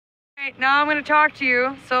right, now I'm gonna talk to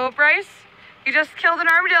you. So, Bryce, you just killed an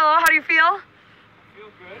armadillo. How do you feel? I feel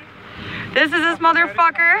good. This is this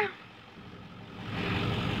motherfucker.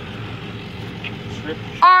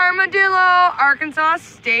 Armadillo, Arkansas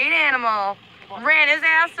state animal. Ran his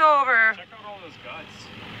ass over. Check out all those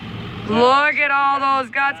guts. Look at all those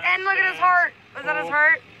guts. And look at his heart. Is that his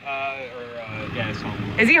heart? Yeah, it's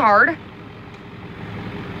home. Is he hard?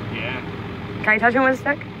 Yeah. Can I touch him with a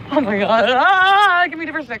stick? Oh my god. Ah, give me a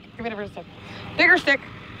different stick. Give me a different stick. Bigger stick.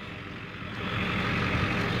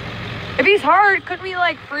 If he's hard, couldn't we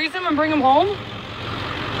like freeze him and bring him home?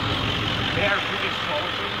 They are pretty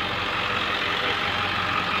salty.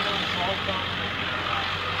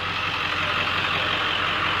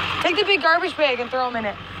 Take the big garbage bag and throw him in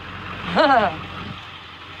it.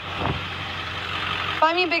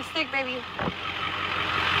 Find me a big stick, baby.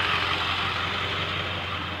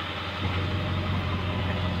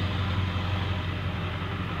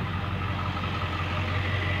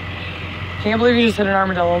 Can't believe you just hit an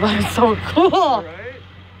armadillo. That is so cool. Right?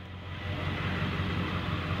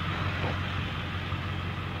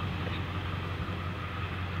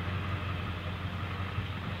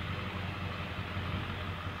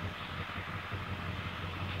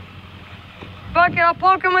 Fuck it, I'll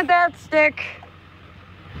poke him with that stick.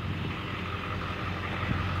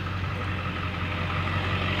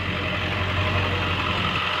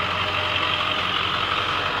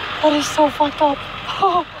 That is so fucked up.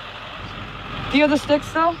 Oh. Do you have the stick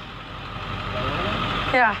still?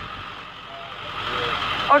 Yeah.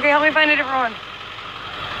 Okay, help me find a different one.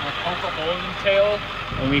 I'll poke a hole in the tail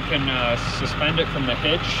and we can suspend it from the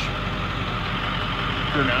hitch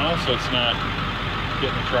for now so it's not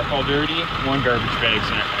getting the truck all dirty. One garbage bag's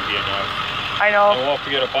not going to be enough. I know. We'll have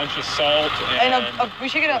to get a bunch of salt and we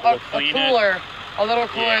should get a cooler. A little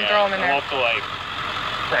cooler and throw them in there. We'll have to like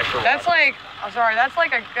pressure That's water. like, I'm sorry, that's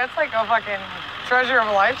like a fucking treasure of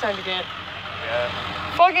a lifetime to get. Yeah.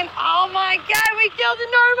 Fucking, oh my god, we killed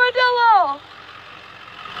an